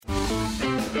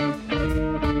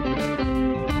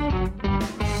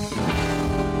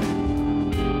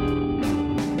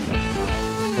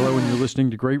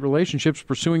listening to Great Relationships,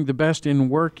 pursuing the best in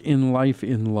work, in life,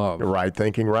 in love. Right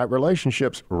thinking, right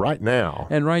relationships, right now.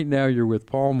 And right now you're with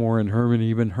Paul Moore and Herman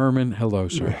Eben. Herman, hello,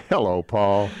 sir. Hello,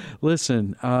 Paul.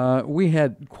 Listen, we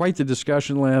had quite the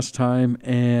discussion last time,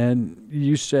 and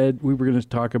you said we were going to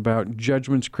talk about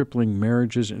judgments crippling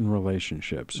marriages and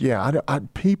relationships. Yeah,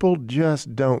 people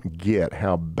just don't get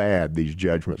how bad these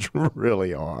judgments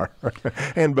really are.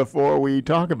 And before we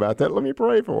talk about that, let me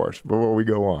pray for us before we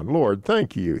go on. Lord,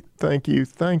 thank you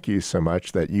so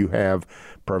much that you have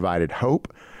provided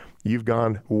hope. You've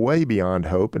gone way beyond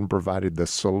hope and provided the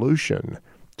solution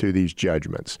to these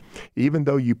judgments. Even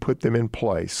though you put them in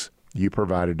place, you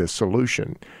provided a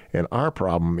solution. And our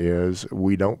problem is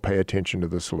we don't pay attention to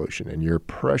the solution. In your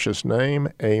precious name,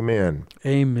 amen.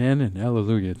 Amen and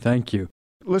hallelujah. Thank you.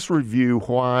 Let's review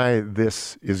why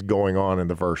this is going on in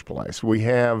the first place. We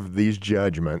have these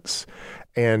judgments,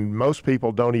 and most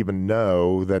people don't even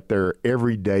know that their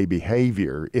everyday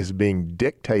behavior is being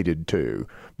dictated to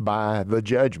by the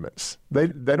judgments. They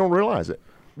don't realize it.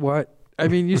 What? I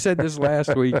mean, you said this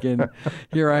last week, and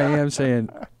here I am saying,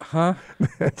 huh?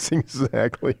 That's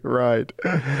exactly right.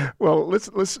 Well,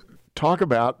 let's talk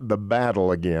about the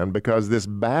battle again, because this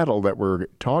battle that we're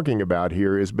talking about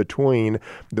here is between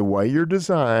the way you're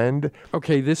designed.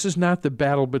 Okay, this is not the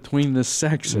battle between the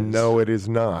sexes. No, it is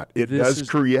not. It does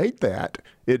create that.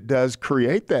 It does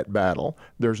create that battle.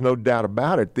 There's no doubt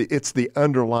about it. It's the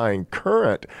underlying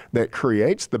current that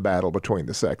creates the battle between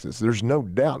the sexes. There's no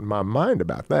doubt in my mind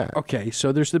about that. Okay,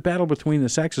 so there's the battle between the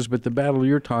sexes, but the battle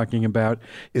you're talking about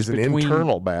is an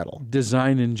internal battle.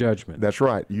 Design and judgment. That's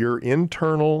right. Your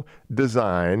internal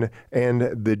design and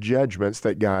the judgments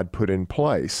that God put in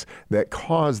place that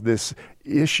cause this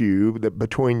issue that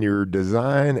between your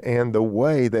design and the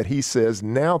way that he says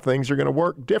now things are going to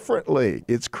work differently.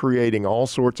 It's creating all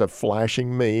sorts of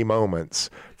flashing me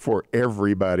moments for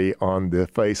everybody on the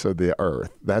face of the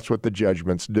earth. That's what the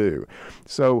judgments do.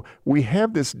 So we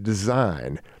have this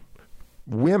design.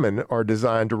 Women are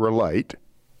designed to relate.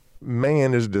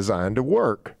 Man is designed to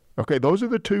work. Okay, those are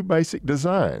the two basic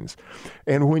designs.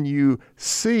 And when you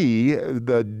see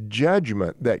the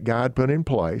judgment that God put in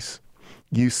place,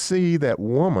 you see that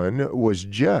woman was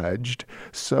judged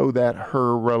so that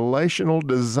her relational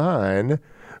design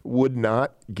would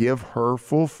not give her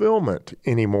fulfillment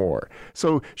anymore.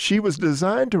 So she was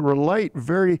designed to relate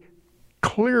very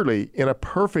clearly in a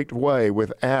perfect way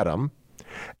with Adam.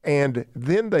 And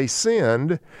then they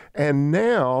sinned, and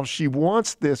now she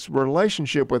wants this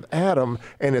relationship with Adam,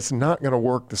 and it's not going to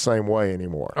work the same way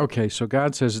anymore. Okay, so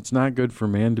God says it's not good for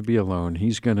man to be alone.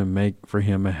 He's going to make for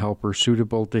him a helper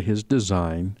suitable to his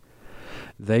design.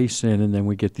 They sin, and then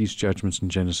we get these judgments in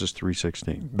Genesis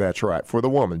 3:16. That's right, for the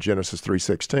woman, Genesis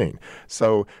 3:16.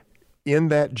 So in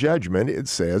that judgment, it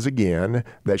says again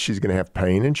that she's going to have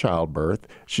pain in childbirth.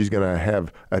 She's going to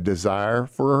have a desire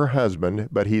for her husband,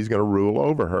 but he's going to rule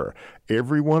over her.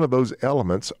 Every one of those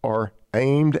elements are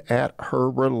aimed at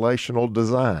her relational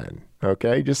design.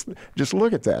 Okay, just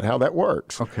look at that, how that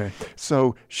works. Okay.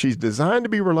 So she's designed to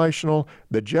be relational.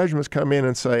 The judgments come in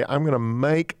and say, I'm going to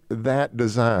make that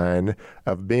design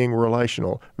of being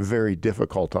relational very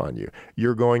difficult on you.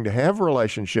 You're going to have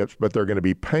relationships, but they're going to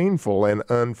be painful and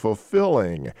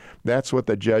unfulfilling. That's what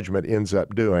the judgment ends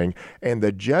up doing. And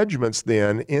the judgments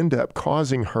then end up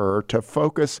causing her to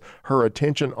focus her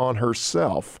attention on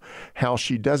herself, how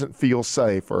she doesn't feel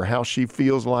safe, or how she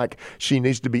feels like she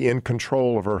needs to be in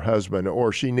control of her husband,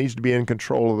 or she needs to be in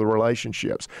control of the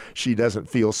relationships. She doesn't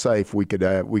feel safe. We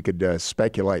could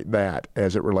speculate that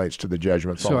as it relates to the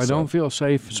judgments also. I don't feel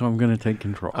safe, so I'm going to take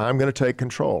control. I'm going to take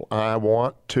control. I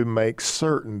want to make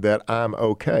certain that I'm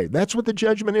okay. That's what the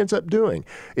judgment ends up doing.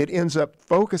 It ends up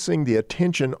focusing the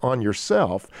attention on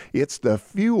yourself. It's the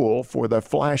fuel for the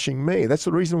flashing me. That's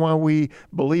the reason why we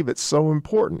believe it's so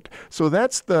important. So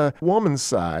that's the woman's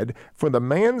side. For the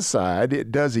man's side,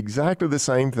 it does exactly the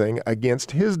same thing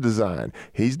against his design.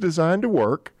 He's designed to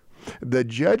work. The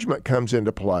judgment comes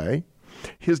into play.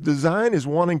 His design is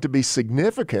wanting to be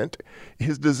significant.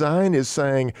 His design is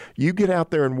saying, you get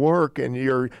out there and work, and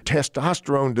your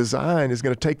testosterone design is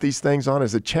going to take these things on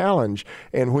as a challenge.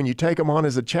 And when you take them on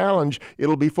as a challenge,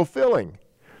 it'll be fulfilling.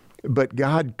 But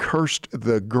God cursed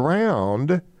the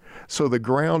ground, so the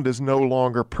ground is no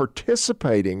longer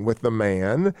participating with the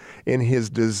man in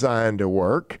his design to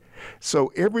work.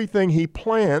 So everything he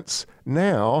plants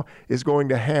now is going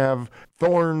to have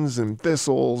thorns and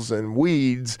thistles and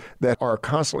weeds that are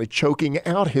constantly choking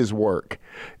out his work.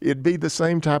 It'd be the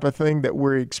same type of thing that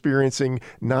we're experiencing,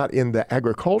 not in the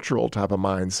agricultural type of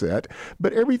mindset,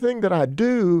 but everything that I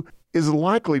do is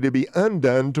likely to be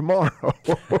undone tomorrow.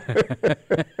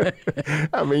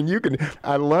 I mean,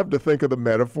 I love to think of the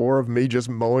metaphor of me just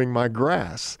mowing my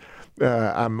grass.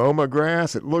 I mow my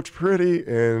grass, it looks pretty,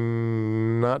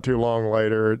 and not too long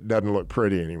later, it doesn't look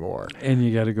pretty anymore. And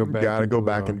you got to go back. Got to go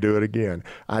back and do it again.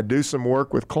 I do some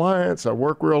work with clients. I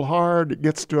work real hard. It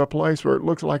gets to a place where it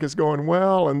looks like it's going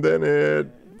well, and then it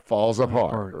falls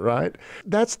apart, right?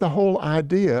 That's the whole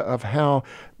idea of how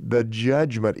the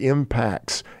judgment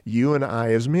impacts you and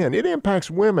I as men. It impacts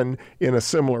women in a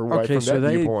similar way from that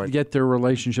viewpoint. They get their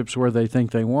relationships where they think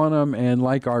they want them, and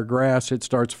like our grass, it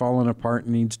starts falling apart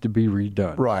and needs to be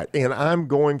redone. Right. And I'm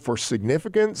going for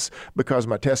significance because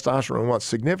my testosterone wants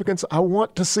significance. I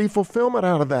want to see fulfillment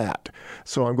out of that.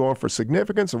 So I'm going for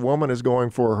significance. A woman is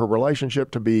going for her relationship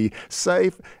to be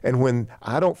safe. And when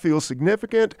I don't feel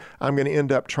significant, I'm going to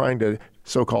end up trying to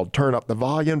so-called turn up the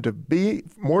volume to be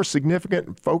more significant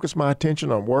and focus my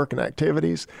attention on work and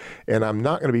activities. And I'm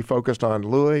not going to be focused on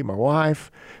Louie, my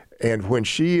wife. And when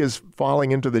she is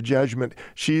falling into the judgment,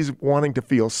 she's wanting to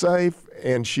feel safe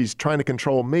and she's trying to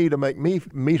control me to make me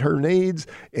meet her needs.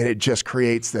 And it just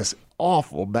creates this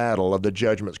awful battle of the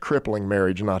judgments, crippling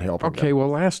marriage, not helping Okay, them. well,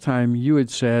 last time you had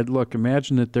said, look,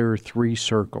 imagine that there are 3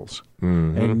 circles.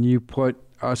 And you put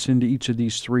us into each of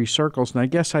these 3 circles. And I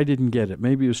guess I didn't get it.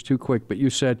 Maybe it was too quick. But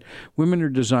you said women are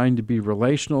designed to be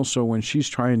relational. So when she's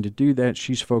trying to do that,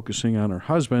 she's focusing on her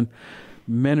husband.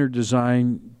 Men are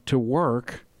designed to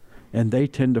work, and they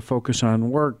tend to focus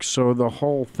on work. So the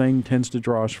whole thing tends to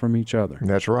draw us from each other.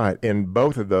 That's right. And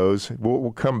both of those,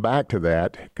 we'll come back to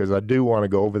that because I do want to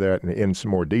go over that in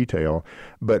some more detail.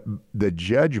 But the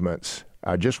judgments,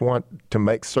 I just want to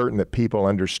make certain that people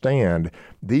understand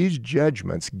these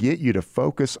judgments get you to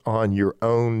focus on your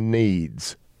own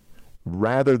needs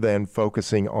rather than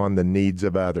focusing on the needs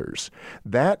of others.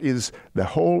 That is the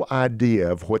whole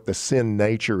idea of what the sin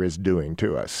nature is doing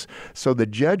to us. So the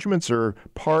judgments are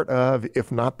part of,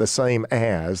 if not the same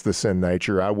as, the sin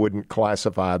nature. I wouldn't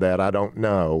classify that. I don't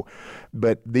know.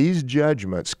 But these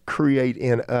judgments create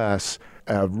in us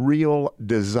a real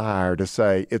desire to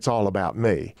say, it's all about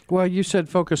me. Well, you said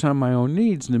focus on my own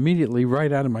needs, and immediately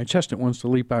right out of my chest it wants to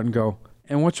leap out and go,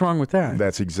 and what's wrong with that?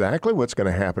 That's exactly what's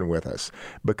going to happen with us,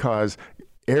 because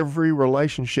every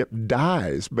relationship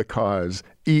dies because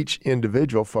each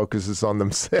individual focuses on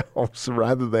themselves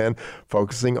rather than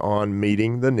focusing on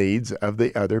meeting the needs of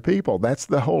the other people. That's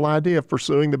the whole idea of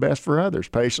pursuing the best for others,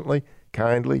 patiently,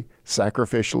 kindly,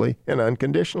 sacrificially, and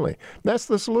unconditionally. That's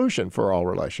the solution for all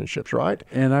relationships, right?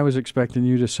 And I was expecting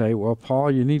you to say, well,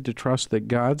 Paul, you need to trust that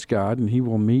God's God and He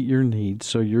will meet your needs,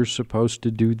 so you're supposed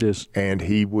to do this. And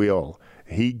He will.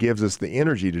 He gives us the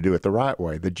energy to do it the right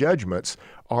way. The judgments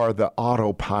are the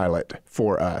autopilot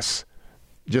for us.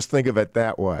 Just think of it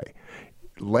that way.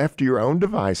 Left to your own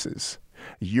devices,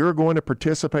 you're going to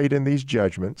participate in these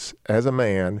judgments as a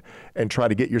man and try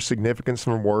to get your significance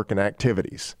from work and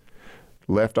activities.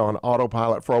 Left on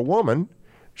autopilot for a woman,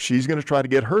 she's going to try to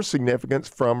get her significance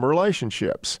from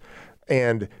relationships.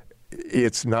 And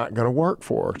it's not going to work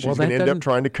for her. She's going to end up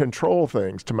trying to control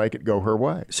things to make it go her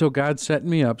way. So God's setting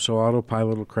me up so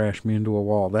autopilot will crash me into a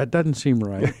wall. That doesn't seem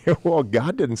right. Well,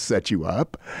 God didn't set you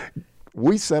up.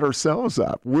 We set ourselves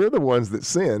up. We're the ones that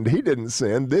sinned. He didn't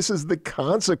sin. This is the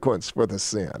consequence for the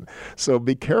sin. So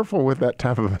be careful with that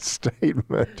type of a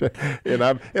statement. And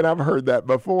I've heard that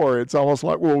before. It's almost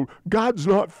like, well, God's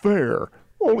not fair.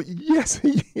 Well, yes,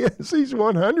 He is. He's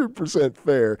 100%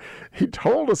 fair. He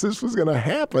told us this was going to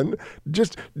happen.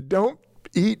 Just don't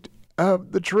eat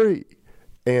of the tree.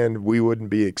 And we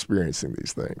wouldn't be experiencing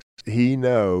these things. He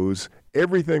knows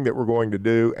everything that we're going to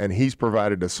do, and He's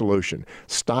provided a solution.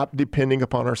 Stop depending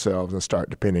upon ourselves and start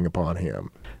depending upon Him.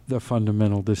 The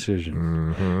fundamental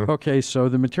decision. Okay, so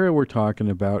the material we're talking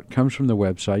about comes from the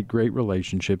website Great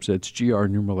Relationships. That's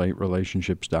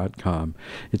grnumerate.relationships.com.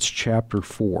 It's chapter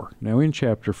 4. Now, in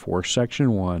chapter 4,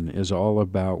 section 1 is all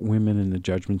about women and the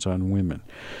judgments on women.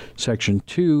 Section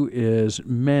 2 is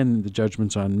men, the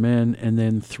judgments on men. And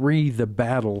then 3, the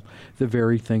battle, the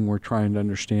very thing we're trying to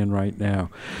understand right now.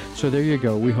 So there you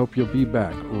go. We hope you'll be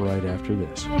back right after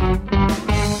this.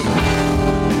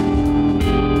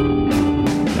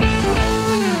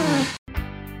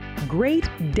 Great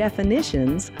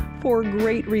definitions for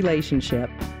great relationship.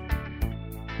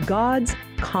 God's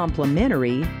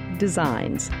complementary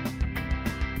designs.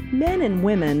 Men and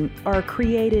women are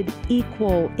created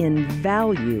equal in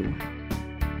value,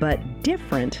 but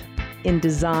different in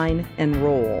design and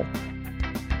role.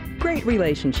 Great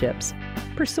relationships,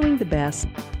 pursuing the best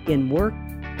in work,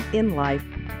 in life,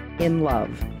 in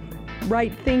love.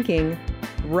 Right thinking,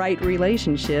 right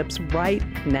relationships right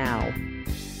now.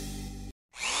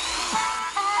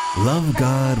 Love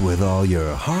God with all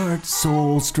your heart,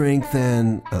 soul, strength,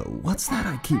 and what's that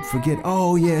I keep forgetting?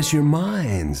 Oh, yes, your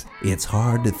minds. It's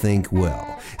hard to think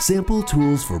well. Simple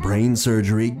Tools for Brain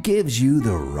Surgery gives you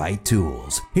the right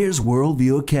tools. Here's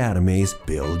Worldview Academy's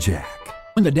Bill Jack.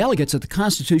 When the delegates at the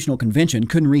Constitutional Convention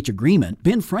couldn't reach agreement,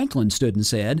 Ben Franklin stood and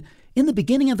said, "In the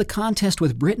beginning of the contest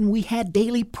with Britain, we had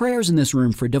daily prayers in this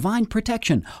room for divine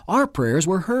protection. Our prayers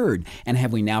were heard. And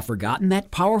have we now forgotten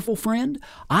that powerful friend?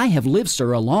 I have lived,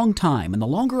 sir, a long time, and the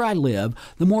longer I live,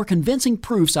 the more convincing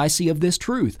proofs I see of this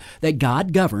truth, that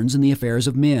God governs in the affairs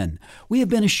of men. We have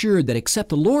been assured that except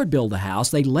the Lord build the house,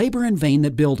 they labor in vain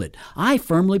that build it. I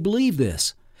firmly believe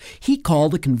this." He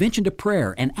called the convention to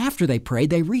prayer, and after they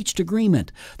prayed, they reached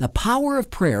agreement. The power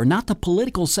of prayer, not the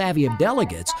political savvy of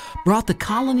delegates, brought the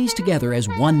colonies together as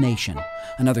one nation.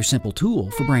 Another simple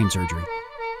tool for brain surgery.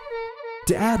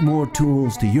 To add more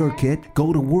tools to your kit,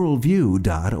 go to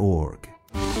worldview.org.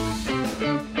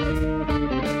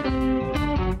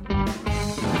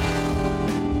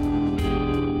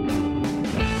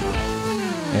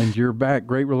 And you're back.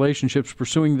 Great relationships,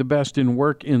 pursuing the best in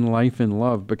work, in life, in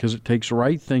love, because it takes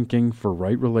right thinking for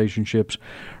right relationships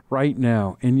right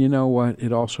now. And you know what?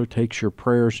 It also takes your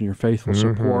prayers and your faithful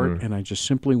support. And I just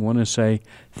simply want to say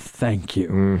thank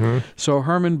you. So,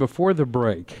 Herman, before the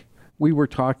break, we were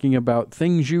talking about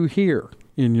things you hear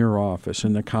in your office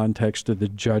in the context of the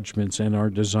judgments and our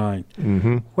design.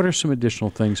 What are some additional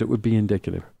things that would be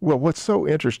indicative? Well, what's so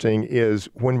interesting is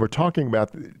when we're talking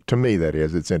about, to me that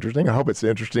is, it's interesting. I hope it's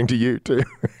interesting to you too.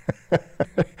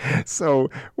 So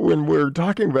when we're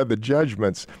talking about the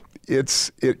judgments,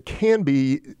 it can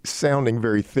be sounding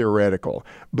very theoretical,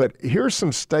 but here's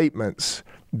some statements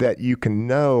that you can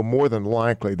know more than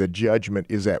likely the judgment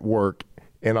is at work.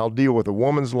 And I'll deal with a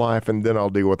woman's life, and then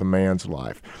I'll deal with a man's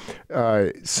life.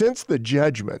 Since the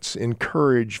judgments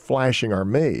encourage flashing our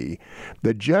me,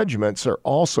 the judgments are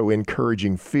also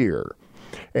encouraging fear.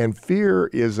 And fear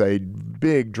is a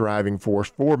big driving force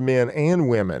for men and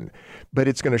women, but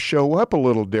it's going to show up a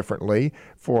little differently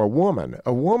for a woman.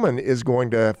 A woman is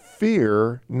going to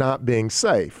fear not being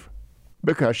safe,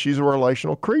 because she's a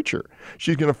relational creature.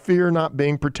 She's going to fear not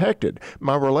being protected.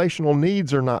 My relational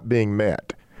needs are not being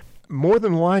met. More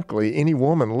than likely, any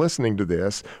woman listening to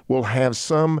this will have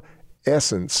some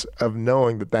essence of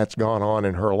knowing that that's gone on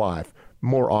in her life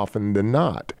more often than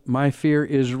not. My fear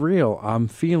is real. I'm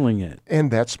feeling it. And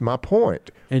that's my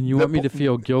point. And you want me to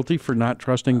feel guilty for not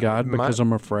trusting God because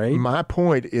I'm afraid? My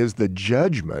point is the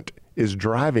judgment is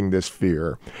driving this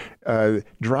fear, that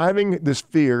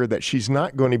she's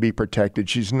not going to be protected,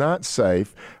 she's not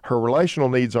safe, her relational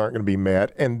needs aren't going to be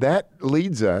met, and that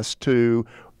leads us to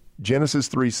Genesis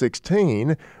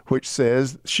 3:16, which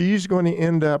says she's going to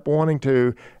end up wanting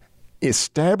to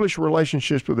establish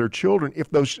relationships with her children.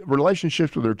 If those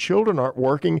relationships with her children aren't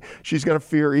working, she's going to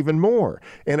fear even more.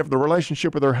 And if the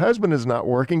relationship with her husband is not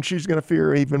working, she's going to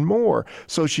fear even more.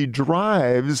 So she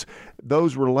drives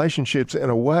those relationships in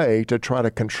a way to try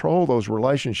to control those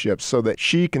relationships so that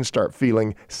she can start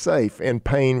feeling safe and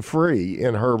pain-free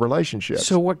in her relationships.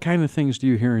 So what kind of things do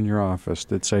you hear in your office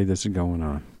that say this is going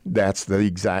on? That's the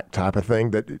exact type of thing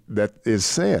that is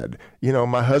said. You know,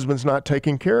 my husband's not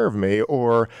taking care of me,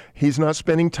 or he's not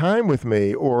spending time with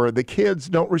me, or the kids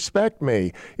don't respect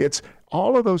me. It's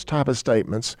all of those type of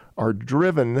statements are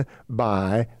driven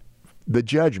by the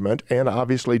judgment and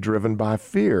obviously driven by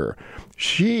fear.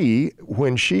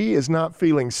 When she is not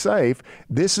feeling safe,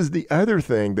 this is the other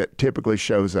thing that typically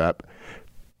shows up.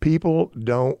 People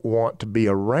don't want to be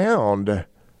around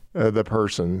the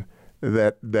person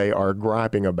that they are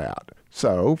griping about.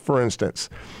 So, for instance,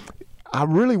 I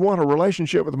really want a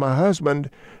relationship with my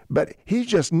husband, but he's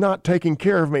just not taking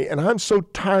care of me, and I'm so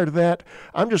tired of that,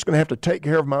 I'm just going to have to take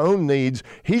care of my own needs.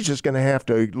 He's just going to have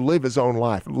to live his own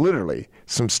life. Literally,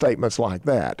 some statements like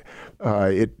that.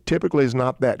 It typically is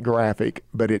not that graphic,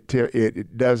 but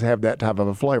it does have that type of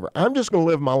a flavor. I'm just going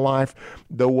to live my life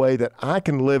the way that I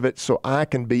can live it so I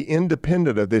can be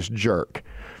independent of this jerk.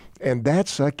 And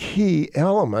that's a key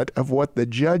element of what the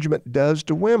judgment does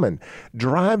to women,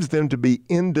 drives them to be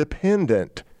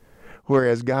independent,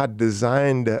 whereas God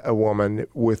designed a woman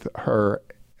with her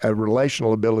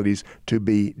relational abilities to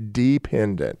be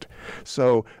dependent.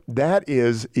 So that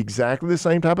is exactly the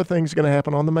same type of thing that's going to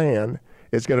happen on the man.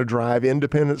 It's going to drive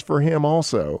independence for him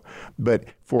also. But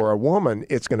for a woman,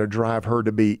 it's going to drive her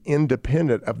to be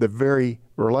independent of the very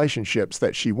relationships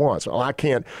that she wants. Well, I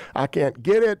can't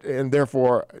get it, and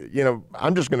therefore,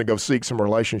 I'm just going to go seek some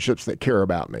relationships that care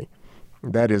about me.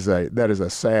 That is a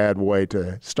sad way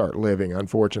to start living,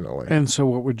 unfortunately. And so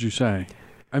what would you say?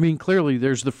 I mean, clearly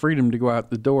there's the freedom to go out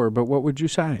the door, but what would you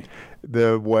say?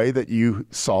 The way that you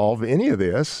solve any of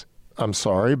this, I'm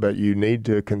sorry, but you need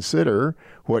to consider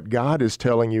what God is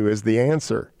telling you is the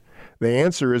answer. The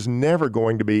answer is never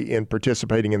going to be in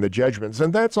participating in the judgments,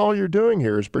 and that's all you're doing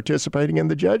here is participating in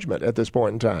the judgment at this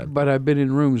point in time. But I've been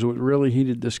in rooms with really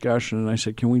heated discussion, and I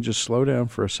said, can we just slow down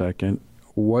for a second?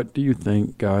 What do you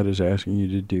think God is asking you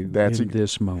to do in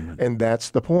this moment? And that's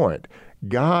the point.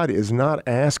 God is not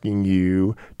asking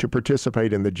you to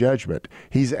participate in the judgment.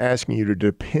 He's asking you to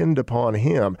depend upon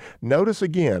Him. Notice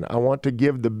again, I want to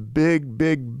give the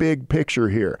big picture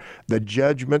here. The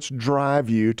judgments drive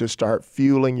you to start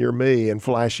fueling your me and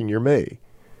flashing your me.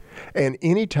 And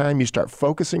anytime you start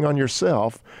focusing on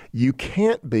yourself, you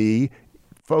can't be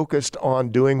focused on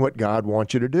doing what God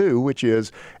wants you to do, which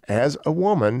is, as a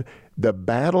woman, the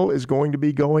battle is going to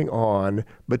be going on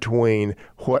between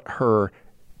what her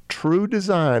true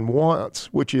design wants,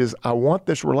 which is, I want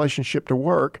this relationship to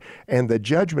work, and the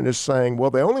judgment is saying,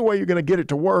 well, the only way you're going to get it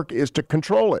to work is to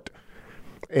control it.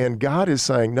 And God is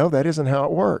saying, no, that isn't how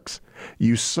it works.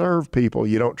 You serve people,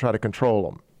 you don't try to control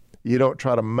them. You don't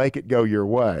try to make it go your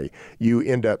way. You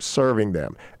end up serving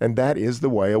them. And that is the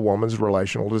way a woman's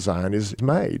relational design is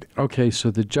made. Okay,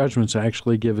 so the judgments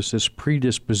actually give us this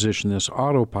predisposition, this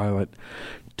autopilot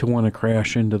to want to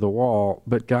crash into the wall.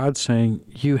 But God's saying,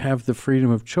 you have the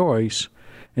freedom of choice,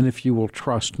 and if you will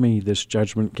trust me, this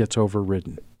judgment gets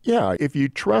overridden. Yeah, if you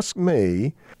trust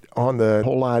me on the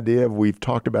whole idea of, we've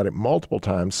talked about it multiple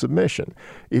times, submission.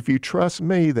 If you trust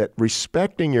me that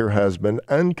respecting your husband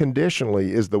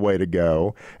unconditionally is the way to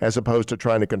go, as opposed to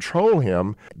trying to control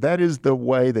him, that is the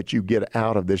way that you get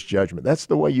out of this judgment. That's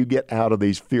the way you get out of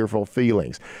these fearful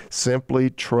feelings. Simply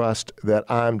trust that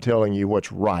I'm telling you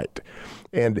what's right.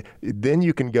 And then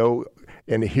you can go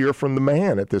and hear from the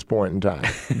man at this point in time.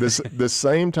 The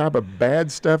same type of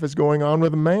bad stuff is going on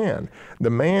with the man. The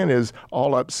man is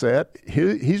all upset.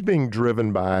 He's being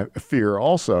driven by fear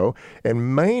also,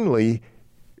 and mainly,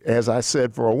 as I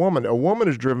said, for a woman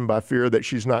is driven by fear that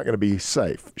she's not going to be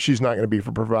safe. She's not going to be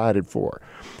provided for.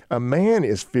 A man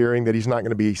is fearing that he's not going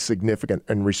to be significant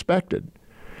and respected.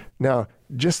 Now,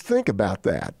 just think about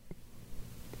that.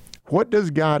 What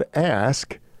does God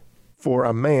ask for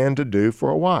a man to do for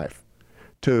a wife?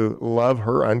 To love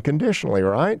her unconditionally,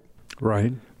 right?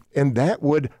 Right. And that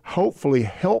would hopefully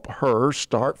help her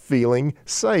start feeling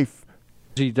safe.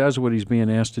 He does what he's being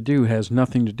asked to do, has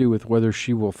nothing to do with whether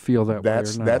she will feel that way or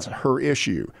not. That's her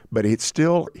issue. But it's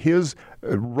still his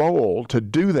role to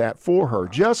do that for her.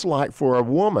 Just like for a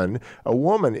woman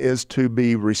is to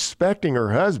be respecting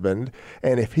her husband.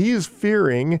 And if he's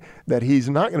fearing that he's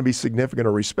not going to be significant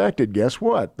or respected, guess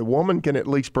what? The woman can at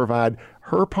least provide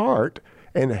her part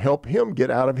and help him get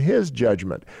out of his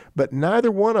judgment. But neither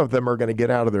one of them are going to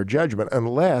get out of their judgment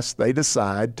unless they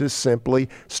decide to simply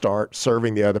start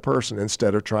serving the other person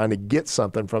instead of trying to get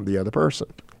something from the other person.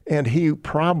 And he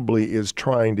probably is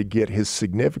trying to get his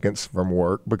significance from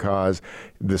work, because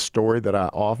the story that I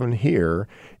often hear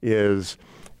is,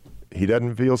 he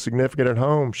doesn't feel significant at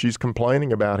home. She's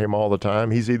complaining about him all the time.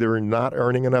 He's either not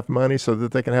earning enough money so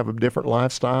that they can have a different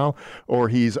lifestyle, or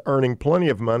he's earning plenty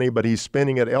of money, but he's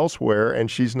spending it elsewhere,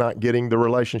 and she's not getting the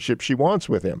relationship she wants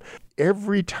with him.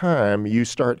 Every time you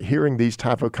start hearing these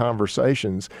type of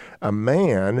conversations, a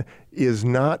man is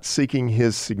not seeking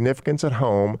his significance at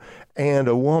home, and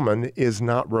a woman is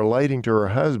not relating to her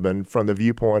husband from the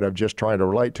viewpoint of just trying to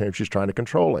relate to him. She's trying to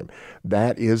control him.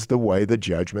 That is the way the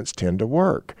judgments tend to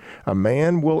work. A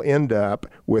man will end up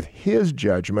with his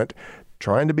judgment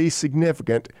trying to be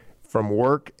significant from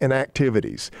work and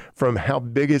activities, from how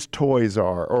big his toys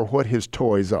are or what his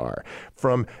toys are,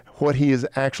 from what he is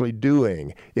actually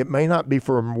doing. It may not be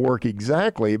from work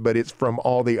exactly, but it's from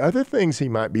all the other things he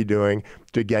might be doing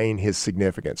to gain his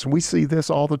significance. And we see this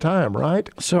all the time, right?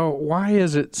 So why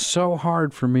is it so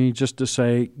hard for me just to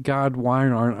say, God, why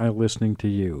aren't I listening to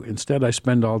you? Instead, I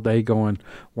spend all day going,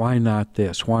 why not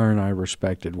this? Why aren't I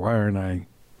respected? Why aren't I?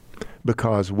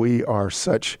 Because we are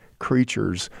such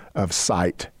creatures of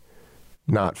sight,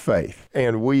 not faith.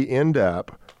 And we end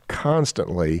up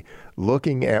constantly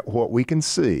looking at what we can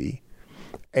see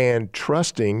and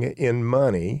trusting in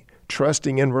money,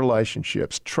 trusting in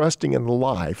relationships, trusting in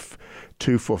life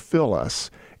to fulfill us,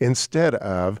 instead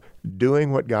of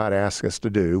doing what God asks us to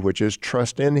do, which is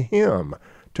trust in Him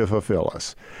to fulfill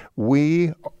us.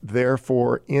 We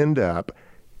therefore end up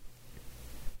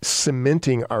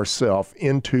cementing ourselves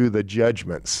into the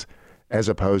judgments as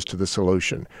opposed to the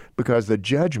solution, because the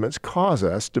judgments cause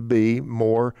us to be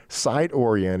more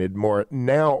sight-oriented, more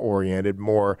now-oriented,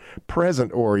 more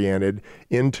present-oriented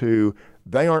into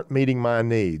they aren't meeting my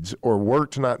needs, or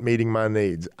work's not meeting my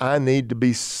needs. I need to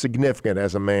be significant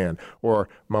as a man, or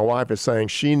my wife is saying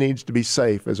she needs to be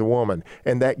safe as a woman.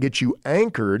 And that gets you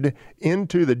anchored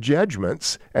into the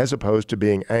judgments as opposed to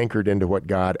being anchored into what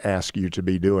God asks you to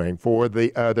be doing for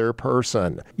the other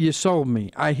person. You sold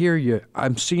me. I hear you.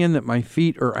 I'm seeing that my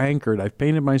feet are anchored. I've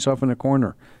painted myself in a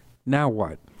corner. Now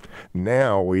what?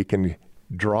 Now we can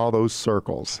draw those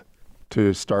circles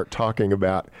to start talking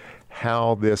about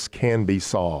how this can be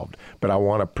solved. But I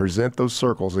want to present those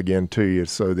circles again to you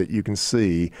so that you can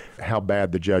see how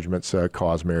bad the judgments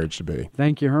cause marriage to be.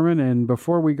 Thank you, Herman. And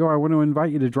before we go, I want to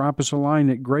invite you to drop us a line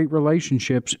at Great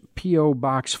Relationships, P.O.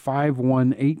 Box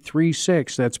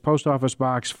 51836. That's Post Office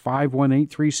Box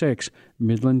 51836,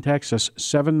 Midland, Texas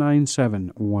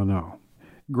 79710.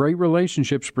 Great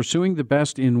Relationships, pursuing the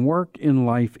best in work, in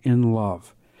life, in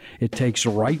love. It takes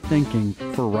right thinking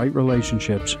for right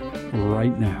relationships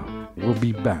right now. We'll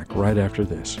be back right after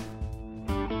this.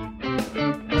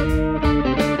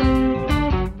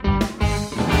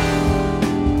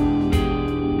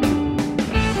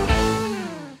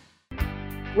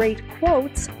 Great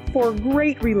quotes for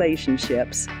great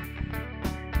relationships.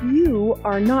 You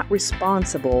are not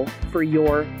responsible for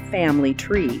your family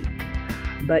tree,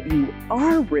 but you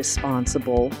are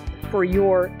responsible for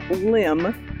your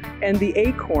limb and the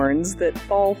acorns that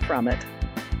fall from it.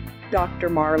 Dr.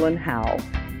 Marlon Howe.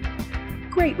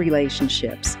 Great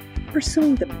relationships,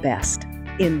 pursuing the best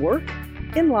in work,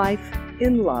 in life,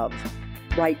 in love.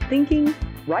 Right thinking,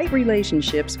 right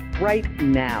relationships, right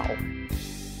now.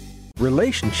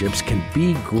 Relationships can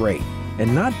be great,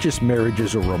 and not just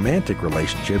marriages or romantic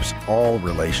relationships, all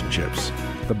relationships.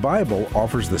 The Bible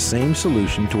offers the same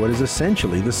solution to what is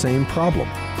essentially the same problem.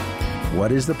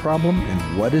 What is the problem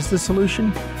and what is the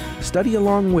solution? Study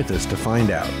along with us to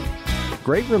find out.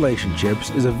 Great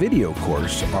Relationships is a video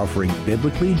course offering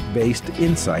biblically based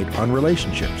insight on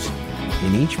relationships.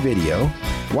 In each video,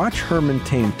 watch Herman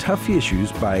tame tough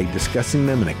issues by discussing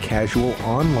them in a casual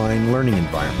online learning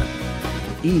environment.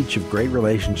 Each of Great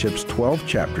Relationships' 12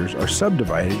 chapters are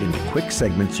subdivided into quick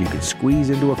segments you can squeeze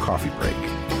into a coffee break.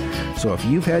 So if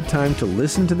you've had time to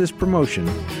listen to this promotion,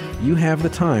 you have the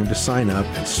time to sign up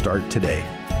and start today.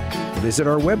 Visit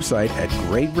our website at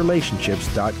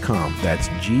greatrelationships.com. That's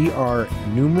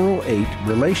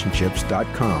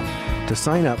GR8relationships.com to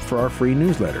sign up for our free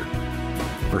newsletter.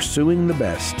 Pursuing the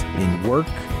best in work,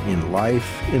 in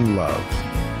life, in love.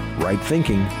 Right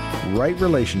thinking, right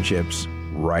relationships,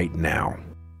 right now.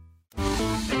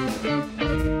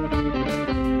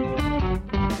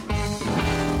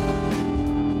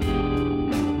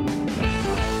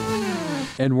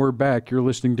 And we're back. You're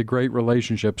listening to Great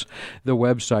Relationships, the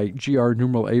website,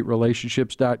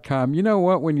 GR8relationships.com. You know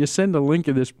what? When you send a link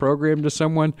of this program to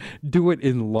someone, do it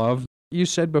in love. You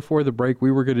said before the break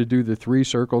we were going to do the 3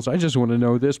 circles. I just want to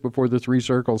know this before the 3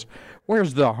 circles.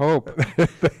 Where's the hope?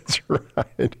 That's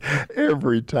right.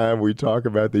 Every time we talk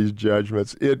about these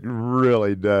judgments, it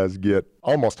really does get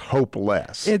almost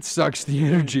hopeless. It sucks the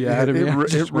energy out of you.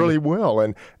 It really will.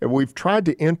 And we've tried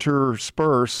to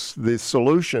intersperse the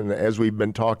solution as we've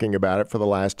been talking about it for the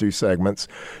last 2 segments,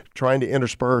 trying to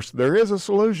intersperse. There is a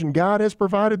solution. God has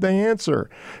provided the answer.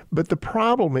 But the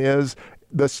problem is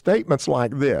the statements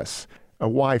like this. A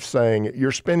wife saying,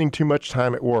 you're spending too much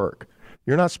time at work.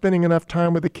 You're not spending enough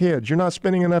time with the kids. You're not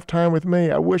spending enough time with me.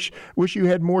 I wish you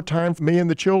had more time for me and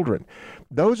the children.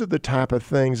 Those are the type of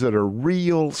things that are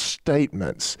real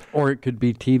statements. Or it could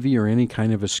be TV or any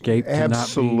kind of escape to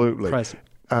Absolutely. not be present.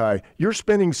 You're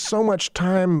spending so much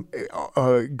time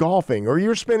golfing, or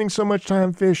you're spending so much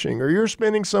time fishing, or you're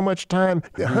spending so much time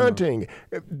hunting.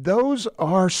 Those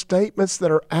are statements that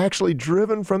are actually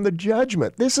driven from the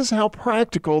judgment. This is how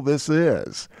practical this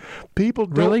is. People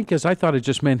don't... Really? Because I thought it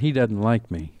just meant he doesn't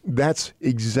like me. That's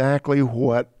exactly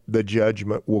what the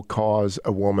judgment will cause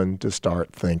a woman to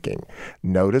start thinking.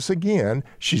 Notice again,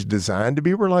 she's designed to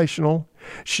be relational.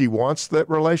 She wants that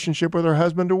relationship with her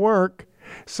husband to work.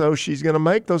 So she's going to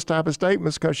make those type of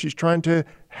statements because she's trying to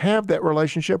have that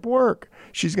relationship work.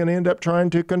 She's going to end up trying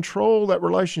to control that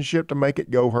relationship to make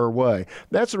it go her way.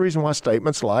 That's the reason why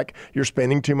statements like you're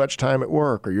spending too much time at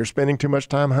work, or you're spending too much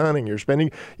time hunting,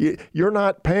 you're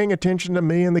not paying attention to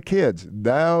me and the kids.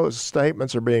 Those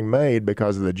statements are being made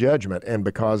because of the judgment and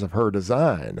because of her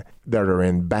design that are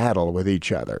in battle with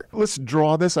each other. Let's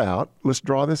draw this out. Let's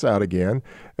draw this out again.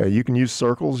 You can use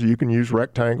circles. You can use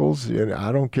rectangles.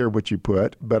 I don't care what you put.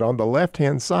 But on the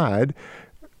left-hand side,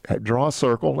 draw a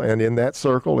circle, and in that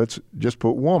circle, it's just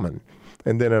put woman.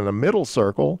 And then in a middle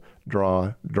circle,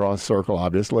 draw a circle,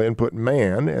 obviously, and put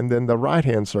man. And then the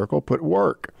right-hand circle, put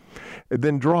work. And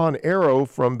then draw an arrow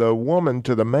from the woman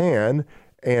to the man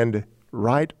and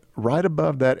right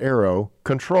above that arrow,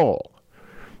 control.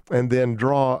 And then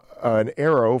draw an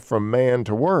arrow from man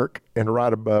to work, and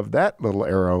right above that little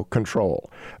arrow,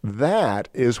 control. That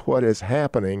is what is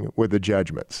happening with the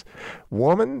judgments.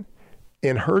 Woman,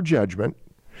 in her judgment,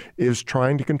 is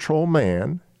trying to control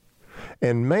man,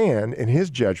 and man, in his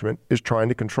judgment, is trying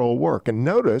to control work. And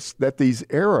notice that these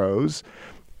arrows,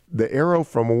 the arrow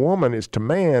from a woman is to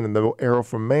man, and the arrow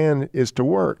from man is to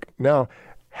work. Now,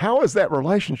 how is that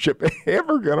relationship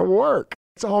ever going to work?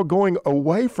 It's all going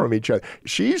away from each other.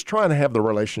 She's trying to have the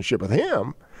relationship with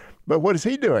him, but what is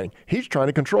he doing? He's trying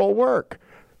to control work.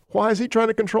 Why is he trying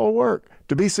to control work?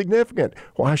 To be significant.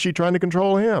 Why is she trying to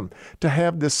control him? To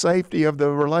have the safety of the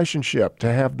relationship,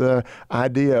 to have the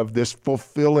idea of this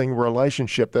fulfilling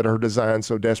relationship that her design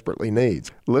so desperately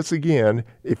needs. Let's again,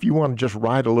 if you want to just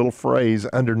write a little phrase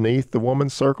underneath the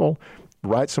woman's circle,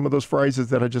 write some of those phrases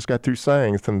that I just got through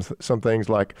saying, some things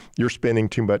like, you're spending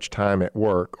too much time at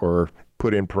work, or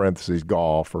put in parentheses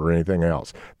golf or anything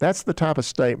else. That's the type of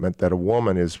statement that a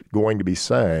woman is going to be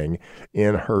saying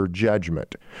in her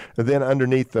judgment. And then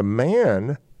underneath the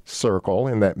man circle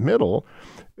in that middle,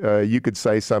 you could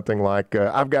say something like,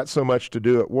 I've got so much to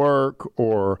do at work,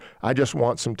 or I just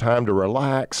want some time to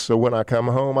relax, so when I come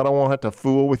home, I don't want to have to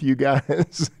fool with you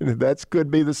guys. That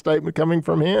could be the statement coming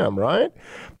from him, right?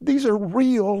 These are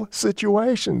real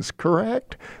situations,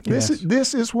 correct? Yes.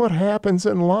 This is what happens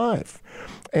in life.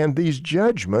 And these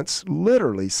judgments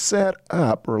literally set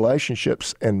up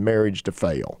relationships and marriage to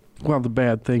fail. Well, the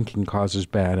bad thinking causes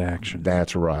bad action.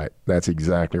 That's right. That's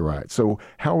exactly right. So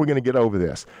how are we going to get over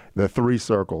this? The three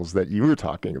circles that you were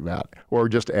talking about, or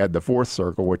just add the fourth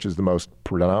circle, which is the most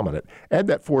predominant. Add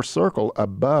that fourth circle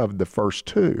above the first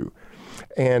two.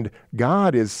 And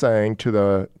God is saying to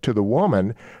the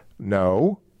woman,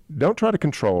 no, don't try to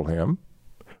control him.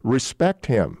 Respect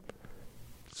him.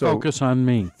 So focus on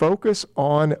me. Focus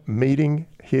on meeting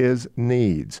his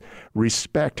needs.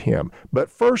 Respect him. But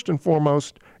first and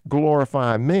foremost,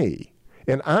 glorify me.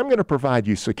 And I'm going to provide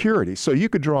you security. So you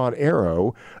could draw an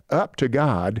arrow up to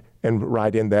God and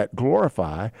write in that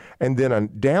glorify, and then a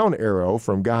down arrow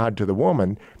from God to the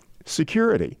woman,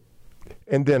 security.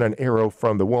 And then an arrow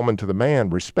from the woman to the man,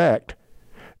 respect.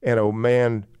 And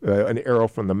an arrow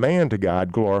from the man to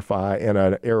God, glorify. And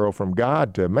an arrow from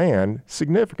God to man,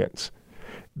 significance.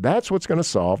 That's what's going to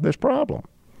solve this problem.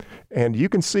 And you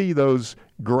can see those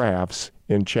graphs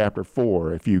in chapter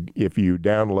 4. If you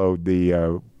download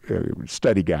the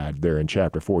study guide there in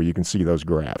chapter 4, you can see those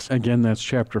graphs. Again, that's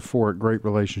chapter 4 at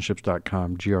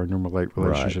greatrelationships.com,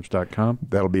 grnumeralaterelationships.com.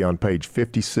 That'll be on page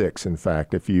 56, in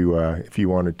fact, if you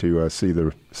wanted to see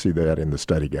that in the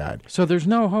study guide. So there's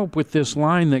no hope with this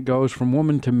line that goes from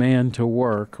woman to man to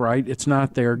work, right? It's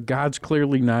not there. God's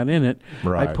clearly not in it.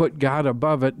 Right. I put God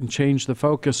above it and change the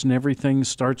focus, and everything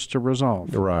starts to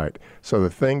resolve. Right. So the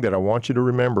thing that I want you to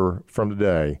remember from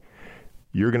today,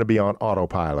 you're going to be on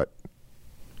autopilot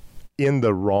in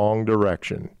the wrong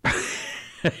direction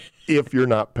if you're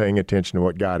not paying attention to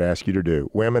what God asks you to do.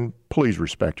 Women, please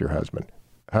respect your husband.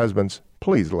 Husbands,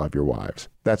 please love your wives.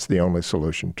 That's the only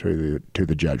solution to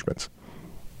the judgments.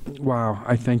 Wow,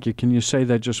 I thank you. Can you say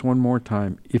that just one more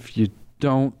time? If you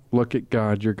don't look at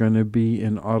God, you're going to be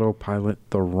in autopilot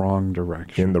the wrong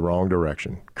direction. In the wrong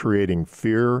direction, creating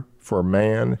fear for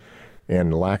man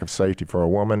and lack of safety for a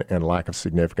woman and lack of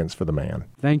significance for the man.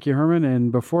 Thank you, Herman. And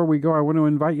before we go, I want to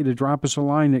invite you to drop us a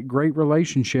line at Great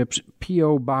Relationships,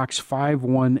 P.O. Box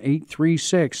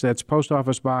 51836. That's Post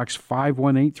Office Box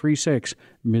 51836,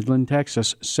 Midland,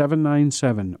 Texas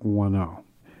 79710.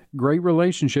 Great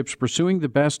Relationships, pursuing the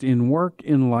best in work,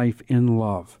 in life, in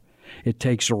love. It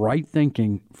takes right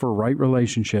thinking for right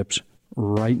relationships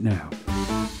right now.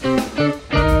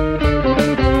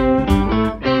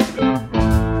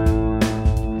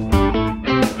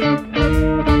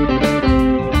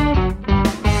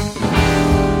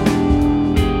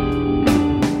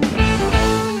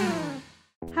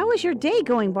 How is your day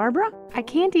going, Barbara? I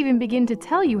can't even begin to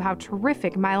tell you how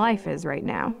terrific my life is right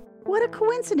now. What a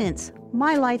coincidence.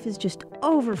 My life is just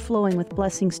overflowing with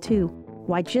blessings, too.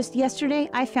 Why, just yesterday,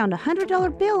 I found a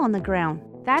 $100 bill on the ground.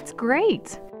 That's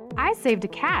great. I saved a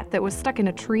cat that was stuck in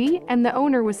a tree, and the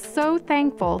owner was so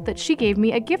thankful that she gave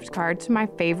me a gift card to my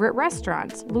favorite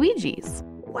restaurant, Luigi's.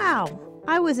 Wow.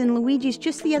 I was in Luigi's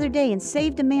just the other day and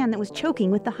saved a man that was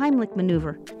choking with the Heimlich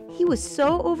maneuver. He was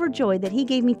so overjoyed that he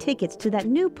gave me tickets to that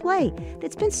new play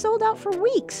that's been sold out for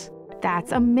weeks.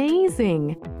 That's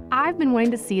amazing. I've been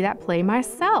wanting to see that play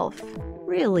myself.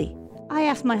 Really? I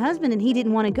asked my husband and he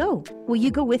didn't want to go. Will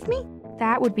you go with me?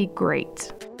 That would be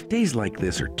great. Days like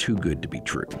this are too good to be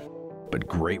true, but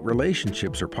great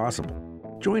relationships are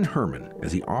possible. Join Herman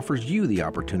as he offers you the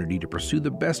opportunity to pursue the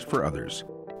best for others,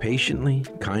 patiently,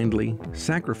 kindly,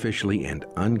 sacrificially, and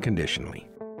unconditionally.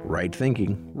 Right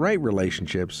thinking, right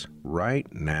relationships, right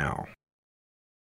now.